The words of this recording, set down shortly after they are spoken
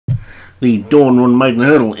The Dawn Run Maiden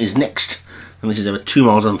Hurdle is next, and this is over 2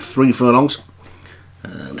 miles and 3 furlongs.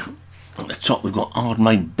 And at the top we've got Hard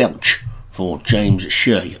Made Belch for James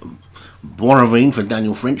Shea, Boiravine for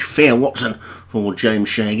Daniel French, Fair Watson for James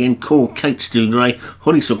Shea again, Call Kate Stu Gray,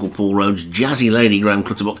 Honeysuckle Paul Rhodes, Jazzy Lady Graham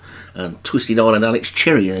Clutterbuck, and Twisted Island Alex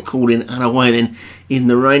Cherry. They're called in and away then in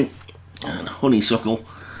the rain, and Honeysuckle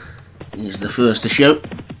is the first to show,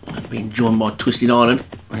 being joined by Twisted Island,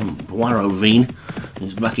 and Boiravine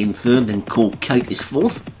is back in third, then Call Kate is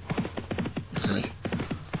fourth as they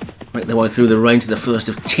make their way through the rain to the first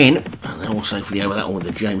of 10, and they're all safely over that one with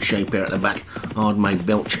the James Shea pair at the back, Hard Made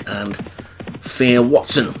Belch and Fair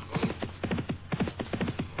Watson.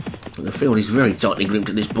 The field is very tightly gripped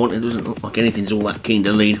at this point. It doesn't look like anything's all that keen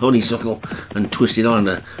to lead. Honeysuckle and Twisted Island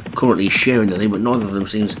are currently sharing the lead, but neither of them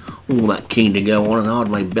seems all that keen to go on, and Hard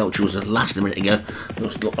Made Belch was the last a minute ago. It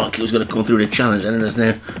looked like it was going to come through the challenge, and it has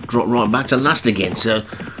now dropped right back to last again, so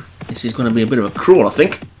this is going to be a bit of a crawl, I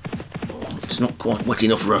think. It's not quite wet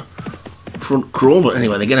enough for a front crawl, but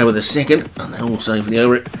anyway, they get over the second, and they're all safely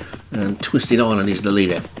over it, and Twisted Island is the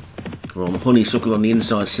leader. From Honeysuckle on the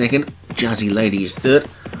inside second, Jazzy Lady is third,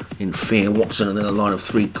 in Fair Watson, and then a line of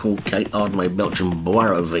 3 called Kate, Hard Made Belch and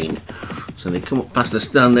Boiravine. So they come up past the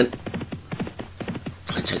stand then.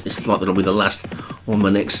 They take this flight that'll be the last on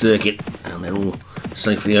the next circuit, and they're all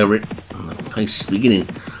safely over it, and the pace is beginning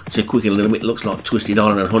to quicken a little bit. Looks like Twisted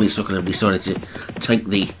Island and Honeysuckle have decided to take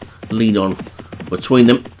the lead on between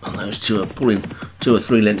them, and those two are pulling 2 or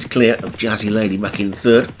 3 lengths clear of Jazzy Lady back in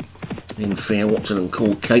third, in Fair Watson and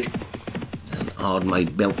Called Kate, and Hard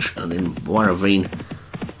Made Belch, and then Boiravine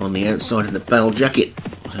on the outside of the pale jacket.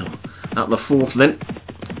 So up the fourth then,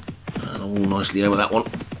 and all nicely over that one.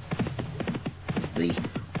 The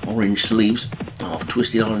orange sleeves of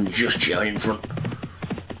Twisted Island just showing in front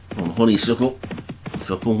on Honeysuckle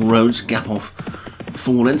for Paul Rhodes, gap of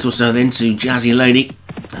 4 lengths or so then to Jazzy Lady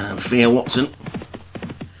and Fair Watson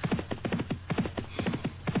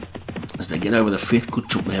as they get over the fifth. Good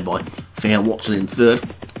jump there by Fair Watson in third.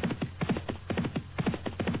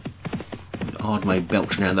 Hard Made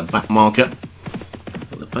Belch now the back marker,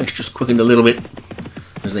 but the pace just quickened a little bit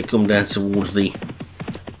as they come down towards the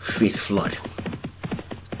fifth flight,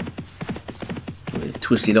 with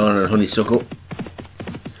Twisted Island and Honeysuckle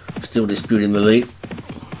still disputing the lead.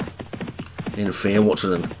 Then Fair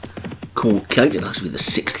Watson and Call Kate. It'll actually be the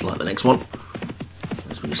sixth flight, the next one,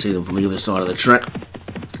 as we can see them from the other side of the track.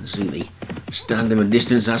 You can see the stand in the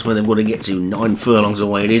distance. That's where they've got to get to, 9 furlongs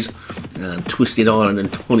away it is, and Twisted Island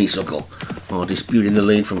and Honeysuckle are disputing the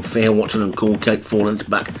lead from Fair Watson and Call Kate 4 lengths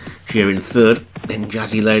back, sharing third. Then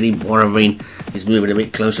Jazzy Lady, Boiravine is moving a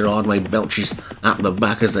bit closer. Hard Made Belch is at the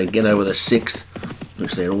back as they get over the sixth,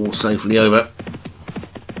 which they're all safely over.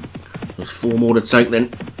 There's 4 more to take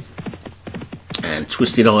then, and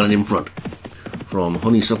Twisted Island in front from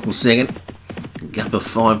Honeysuckle second. Gap of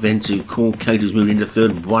 5 then to Call Kate, who's moving into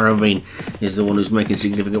third. Boiravine is the one who's making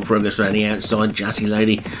significant progress around the outside. Jazzy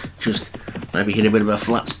Lady just maybe hit a bit of a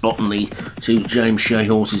flat spot, and the 2 James Shea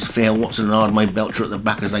horses, Fair Watson and Hard Made Belcher, at the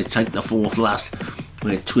back as they take the 4th last,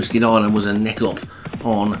 where Twisted Island was a neck up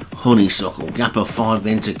on Honeysuckle. Gap of 5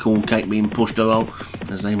 then to Call Kate being pushed along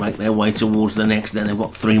as they make their way towards the next. Then they've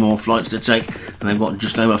got 3 more flights to take, and they've got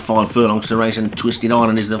just over 5 furlongs to race, and Twisted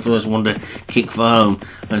Island is the first one to kick for home.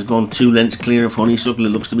 Has gone 2 lengths clear of Honeysuckle. It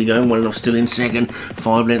looks to be going well enough, still in second.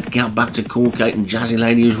 5 length gap back to Call Kate and Jazzy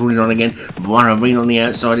Lady, who's running on again. Boiravine on the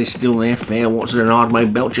outside is still there. Fair Watson and Hard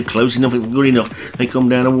Made Belcher close enough, if good enough. They come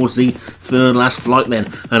down towards the 3rd last flight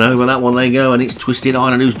then, and over that one they go, and it's Twisted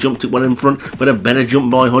Island who's jumped it well in front, but a better jump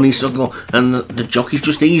by Honeysuckle, and the jockey's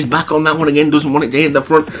just eased back on that one again, doesn't want it to hit the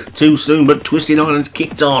front too soon, but Twisted Island's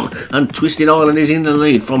kicked on, and Twisted Island is in the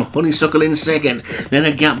lead from Honeysuckle in second. Then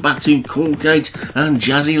a gap back to Call Kate and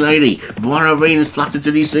Jazzy Lady. Boiravine is flattered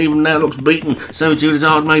to deceive and now looks beaten, so too does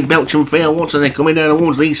Hard Made Belch and Fair Watson. They're coming down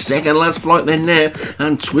towards the 2nd last flight then now,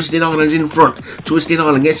 and Twisted Island's in front. Twisted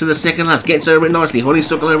Island gets to the 2nd last, gets over it nicely.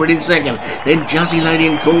 Honeysuckle over it in second, then Jazzy Lady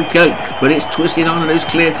and Call Kate, but it's Twisted Island who's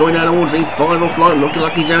clear, coming down towards the final flight, looking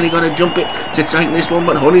like he's only got to jump it to take this one,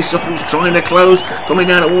 but Honeysuckle's trying to close, coming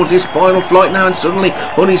down towards his final flight now, and suddenly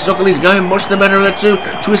Honeysuckle is going much the better of the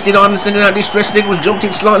 2. Twisted Island sending out Distress Signals, jumped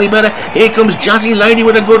it slightly better. Here comes Jazzy Lady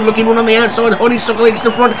with a good looking one on the outside. Honeysuckle hits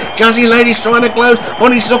the front. Jazzy Lady's trying to close.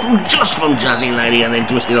 Honeysuckle just from Jazzy Lady, and then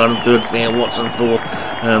Twisted Island 3rd, Fair Watson 4th,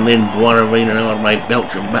 and then Boiravine and Hard Made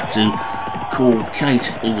Belcher back to Call Kate,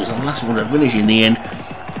 who was the last one to finish in the end.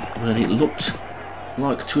 But it looked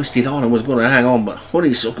like Twisted Island was going to hang on, but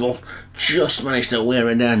Honeysuckle just managed to wear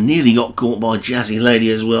it down, nearly got caught by Jazzy Lady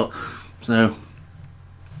as well. So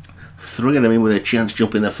Three of them in with a chance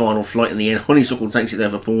jump in the final flight in the end. Honeysuckle takes it there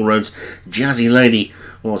for Paul Rhodes. Jazzy Lady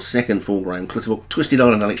was second for Graham Clutterbuck. Twisted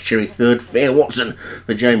Island Alex Cherry third. Fair Watson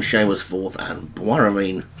for James Shea was fourth. And Bois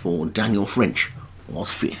Ravine for Daniel French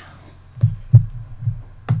was fifth.